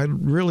 and I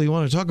really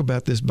want to talk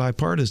about this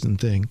bipartisan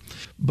thing.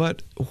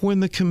 But when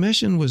the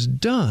commission was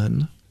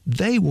done,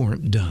 they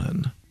weren't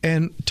done.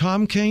 And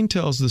Tom Kane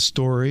tells the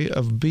story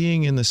of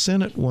being in the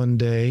Senate one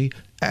day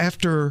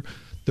after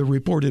the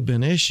report had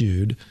been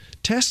issued,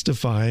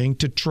 testifying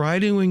to try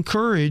to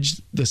encourage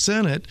the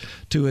Senate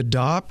to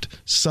adopt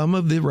some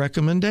of the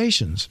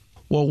recommendations.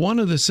 Well, one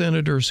of the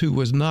senators who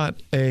was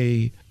not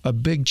a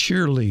big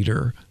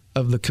cheerleader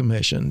of the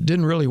commission,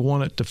 didn't really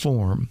want it to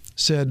form,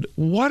 said,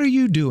 "What are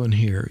you doing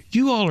here?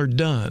 You all are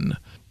done."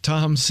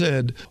 Tom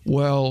said,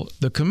 "Well,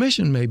 the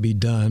commission may be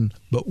done,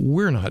 but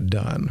we're not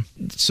done."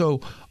 So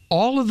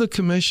all of the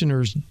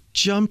commissioners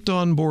jumped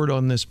on board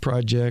on this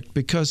project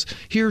because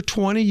here,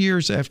 20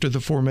 years after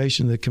the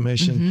formation of the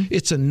commission,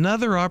 it's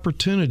another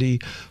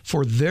opportunity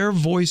for their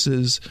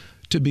voices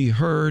to be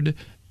heard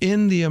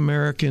in the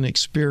American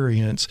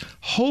experience,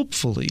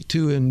 hopefully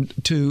to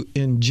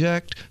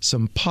inject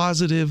some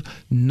positive,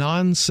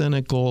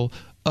 non-cynical,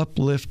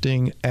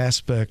 uplifting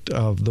aspect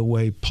of the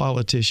way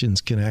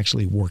politicians can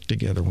actually work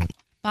together.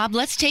 Bob,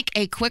 let's take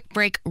a quick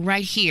break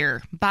right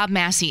here. Bob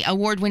Massey,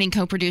 award-winning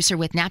co-producer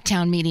with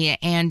Naptown Media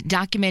and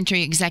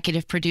documentary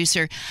executive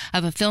producer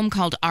of a film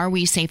called Are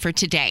We Safer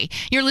Today?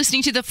 You're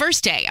listening to The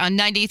First Day on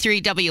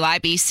 93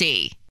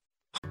 WIBC.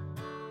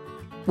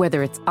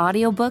 Whether it's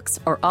audiobooks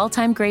or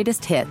all-time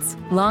greatest hits,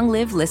 long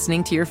live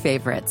listening to your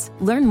favorites.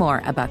 Learn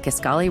more about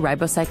Kisqali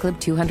Ribociclib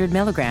 200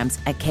 milligrams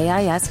at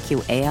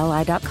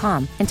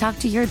KISQALI.com and talk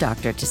to your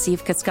doctor to see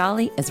if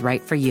Kisqali is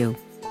right for you.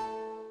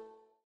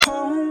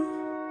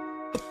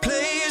 A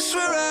place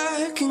where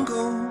I can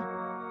go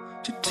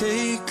to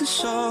take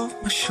this off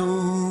my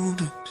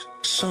shoulders.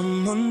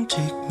 Someone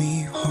take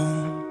me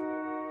home.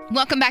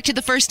 Welcome back to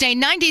The First Day,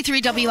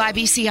 93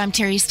 WIBC. I'm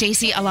Terri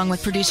Stacy, along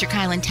with producer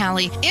Kylan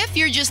Talley. If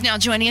you're just now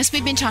joining us,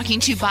 we've been talking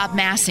to Bob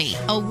Massey,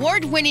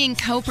 award-winning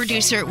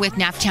co-producer with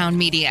Naptown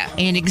Media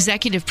and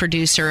executive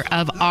producer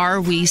of Are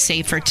We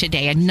Safer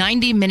Today, a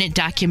 90-minute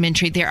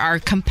documentary. There are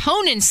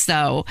components,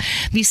 though,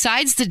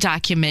 besides the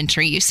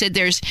documentary. You said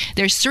there's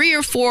 3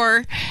 or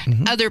 4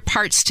 other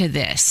parts to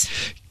this.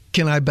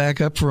 Can I back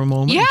up for a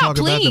moment and talk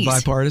about the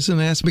bipartisan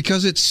aspect?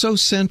 Because it's so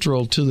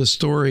central to the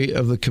story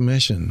of the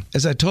commission.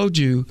 As I told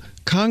you,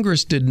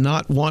 Congress did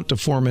not want to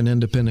form an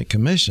independent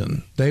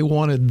commission. They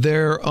wanted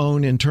their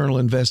own internal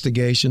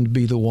investigation to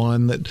be the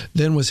one that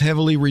then was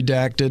heavily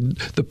redacted.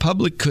 The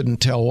public couldn't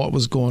tell what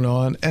was going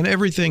on, and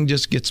everything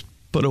just gets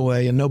put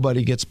away and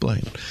nobody gets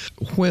blamed.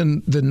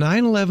 When the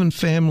 9/11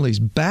 families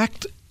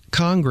backed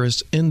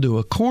Congress into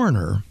a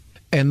corner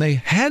and they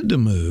had to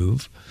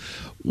move,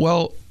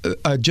 well,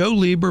 Joe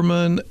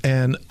Lieberman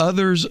and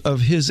others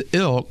of his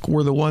ilk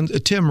were the ones,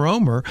 Tim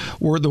Romer,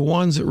 were the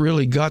ones that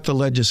really got the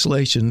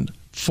legislation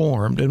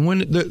formed. And when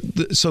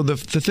the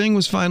thing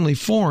was finally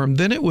formed,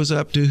 then it was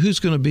up to who's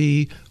going to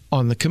be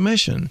on the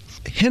commission.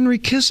 Henry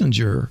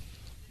Kissinger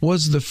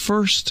was the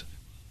first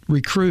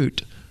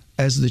recruit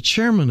as the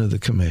chairman of the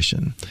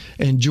commission.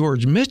 And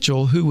George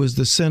Mitchell, who was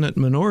the Senate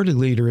minority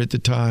leader at the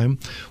time,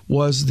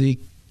 was the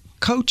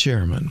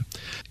co-chairman.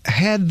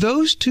 Had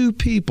those two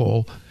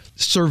people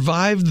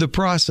survived the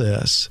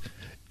process,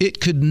 it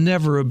could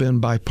never have been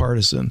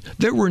bipartisan.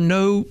 There were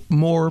no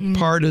more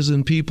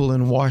partisan people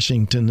in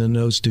Washington than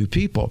those two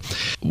people.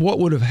 What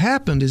would have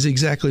happened is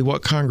exactly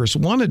what Congress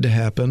wanted to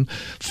happen.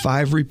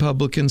 5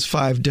 Republicans,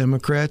 5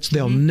 Democrats.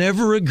 They'll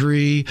never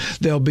agree.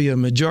 There'll be a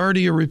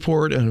majority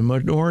report and a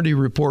minority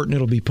report, and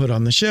it'll be put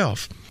on the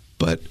shelf.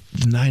 But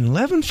the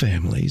 9/11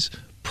 families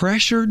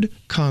pressured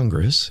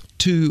Congress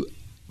to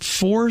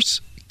force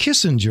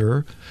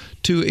Kissinger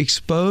to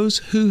expose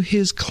who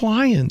his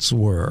clients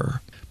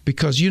were.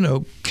 Because,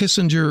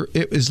 Kissinger,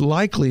 it is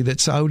likely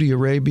that Saudi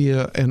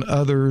Arabia and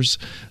others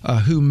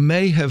who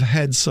may have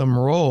had some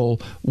role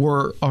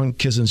were on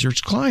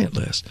Kissinger's client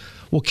list.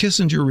 Well,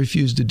 Kissinger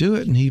refused to do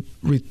it, and he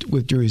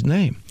withdrew his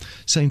name.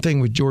 Same thing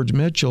with George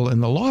Mitchell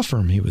and the law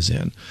firm he was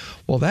in.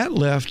 Well, that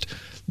left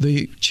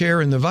the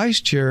chair and the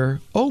vice chair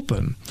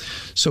open.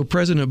 So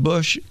President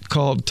Bush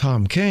called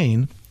Tom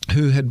Kean,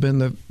 who had been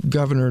the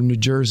governor of New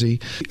Jersey.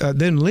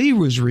 Then Lee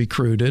was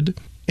recruited.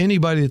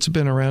 Anybody that's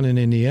been around in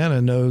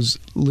Indiana knows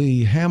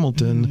Lee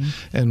Hamilton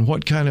and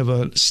what kind of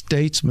a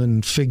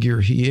statesman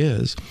figure he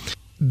is.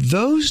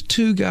 Those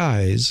two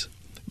guys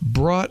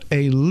brought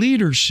a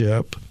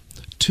leadership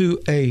to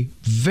a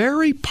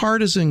very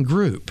partisan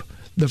group.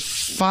 The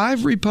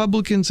 5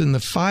 Republicans and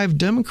the 5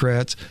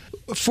 Democrats.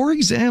 For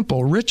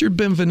example, Richard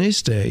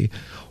Benveniste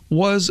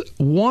was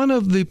one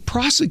of the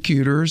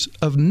prosecutors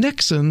of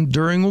Nixon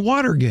during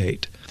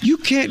Watergate. You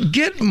can't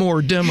get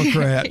more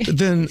Democrat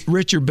than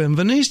Richard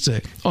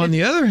Benveniste. On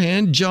the other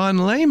hand, John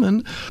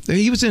Lehman,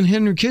 he was in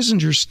Henry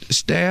Kissinger's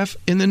staff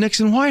in the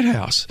Nixon White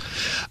House.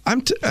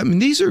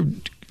 These are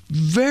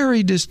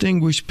very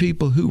distinguished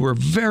people who were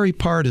very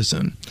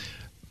partisan,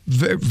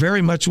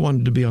 very much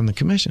wanted to be on the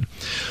commission.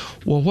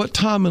 Well, what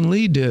Tom and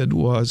Lee did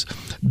was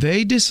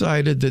they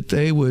decided that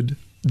they would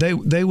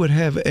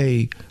have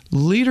a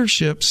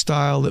leadership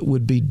style that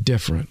would be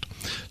different.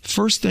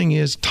 First thing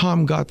is,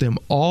 Tom got them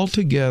all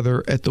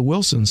together at the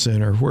Wilson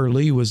Center, where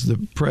Lee was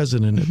the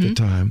president at the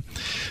time,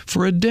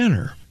 for a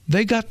dinner.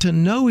 They got to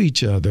know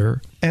each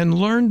other and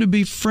learn to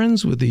be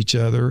friends with each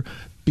other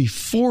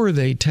before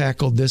they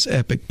tackled this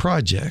epic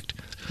project.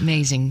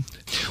 Amazing.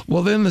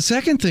 Well, then the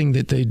second thing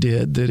that they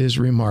did that is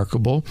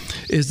remarkable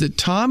is that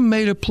Tom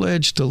made a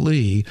pledge to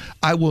Lee,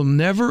 I will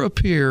never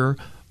appear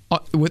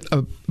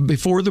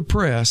before the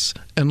press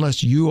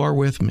unless you are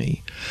with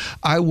me.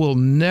 I will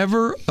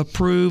never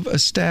approve a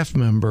staff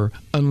member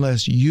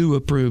unless you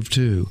approve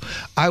too.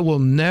 I will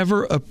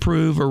never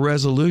approve a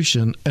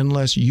resolution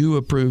unless you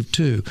approve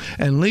too.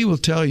 And Lee will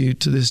tell you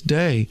to this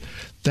day,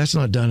 that's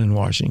not done in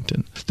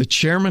Washington. The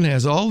chairman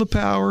has all the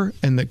power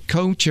and the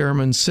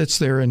co-chairman sits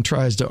there and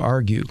tries to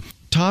argue.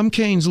 Tom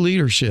Kean's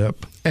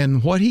leadership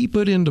and what he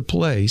put into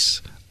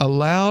place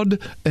allowed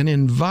an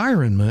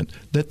environment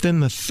that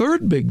then the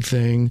third big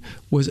thing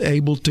was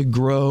able to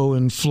grow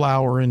and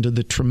flower into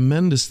the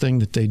tremendous thing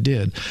that they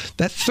did.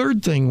 That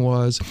third thing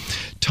was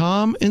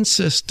Tom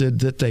insisted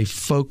that they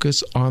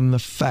focus on the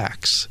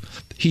facts.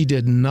 He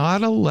did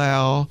not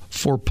allow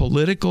for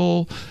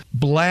political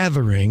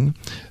blathering.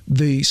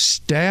 The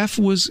staff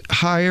was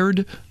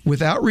hired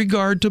without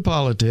regard to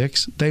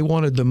politics. They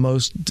wanted the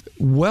most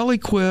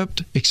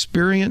well-equipped,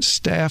 experienced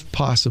staff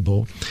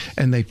possible,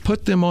 and they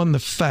put them on the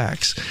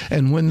facts.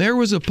 And when there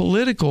was a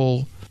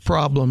political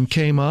problem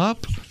came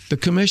up, the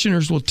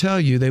commissioners will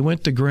tell you they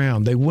went to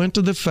ground. They went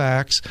to the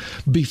facts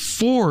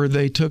before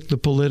they took the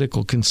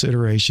political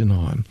consideration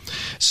on.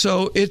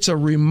 So it's a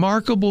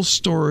remarkable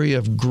story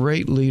of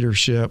great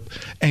leadership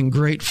and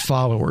great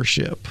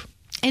followership.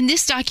 And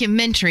this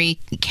documentary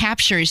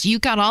captures, you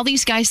got all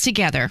these guys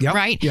together,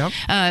 right? Yep.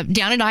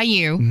 Down at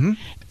IU. Mm-hmm.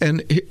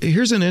 And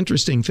here's an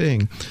interesting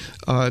thing.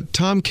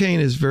 Tom Kane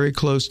is very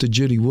close to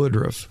Judy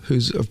Woodruff,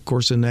 who's, of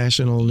course, a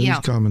national news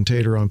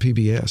commentator on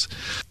PBS.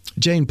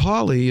 Jane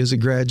Pauley is a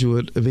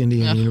graduate of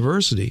Indiana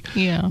University.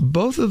 Yeah.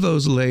 Both of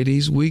those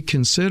ladies we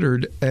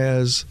considered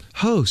as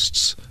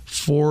hosts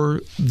for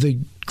the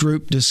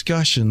group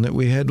discussion that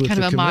we had with the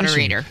commission. Kind of a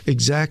moderator.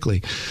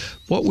 Exactly.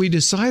 What we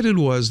decided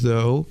was,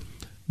 though,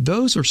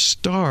 those are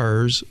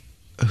stars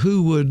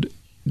who would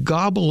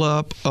gobble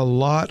up a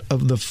lot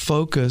of the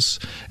focus,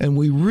 and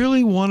we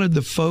really wanted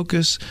the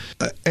focus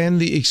and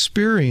the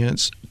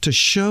experience to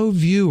show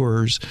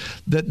viewers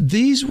that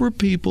these were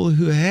people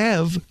who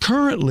have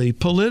currently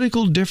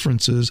political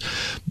differences,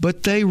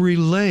 but they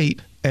relate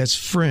as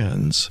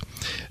friends.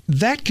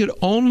 That could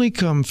only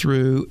come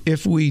through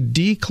if we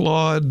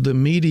declawed the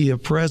media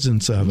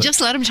presence of it.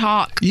 Just let them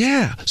talk.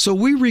 Yeah. So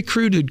we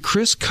recruited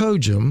Chris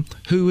Kojum,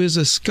 who is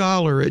a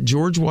scholar at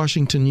George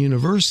Washington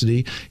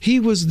University. He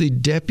was the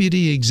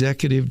deputy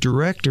executive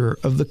director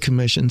of the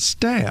commission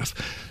staff.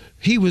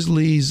 He was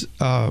Lee's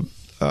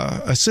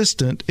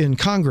assistant in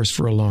Congress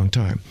for a long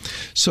time.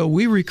 So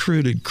we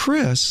recruited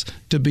Chris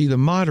to be the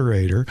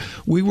moderator.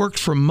 We worked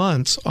for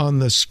months on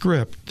the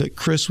script that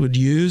Chris would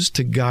use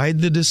to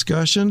guide the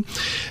discussion.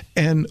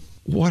 And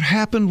what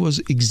happened was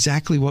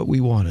exactly what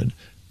we wanted.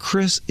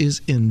 Chris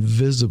is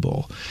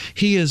invisible.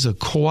 He is a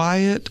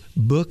quiet,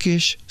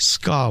 bookish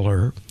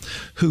scholar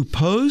who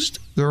posed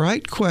the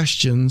right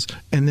questions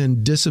and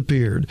then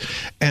disappeared.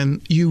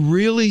 And you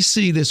really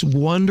see this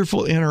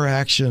wonderful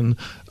interaction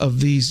of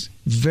these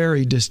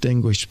very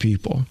distinguished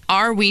people.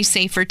 Are We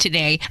Safer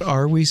Today?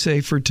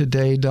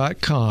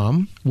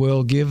 AreWeSaferToday.com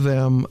will give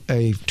them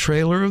a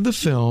trailer of the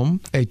film,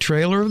 a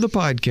trailer of the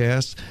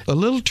podcast, a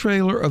little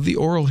trailer of the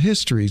oral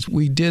histories.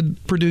 We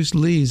did produce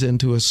Lee's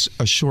into a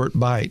short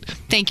bite.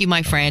 Thank you,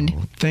 my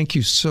friend. Thank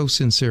you so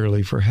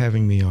sincerely for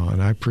having me on.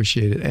 I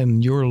appreciate it,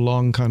 and your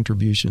long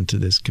contribution to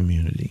this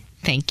community.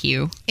 Thank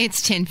you.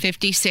 It's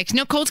 10:56.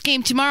 No Colts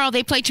game tomorrow.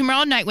 They play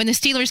tomorrow night when the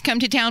Steelers come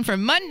to town for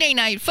Monday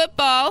Night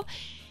Football.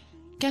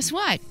 Guess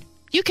what?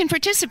 You can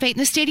participate in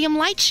the Stadium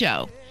Light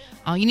Show.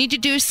 All you need to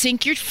do is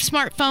sync your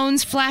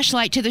smartphone's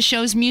flashlight to the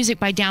show's music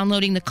by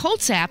downloading the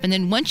Colts app, and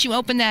then once you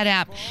open that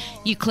app,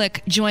 you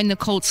click Join the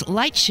Colts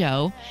Light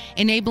Show,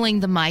 enabling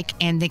the mic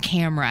and the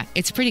camera.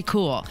 It's pretty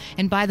cool.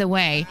 And by the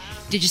way,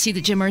 did you see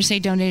that Jim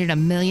Irsay donated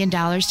 $1 million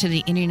to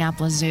the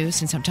Indianapolis Zoo,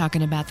 since I'm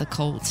talking about the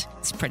Colts?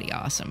 It's pretty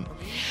awesome.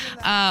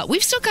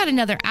 We've still got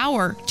another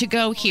hour to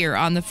go here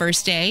on the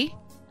first day.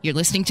 You're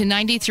listening to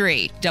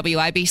 93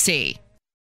 WIBC.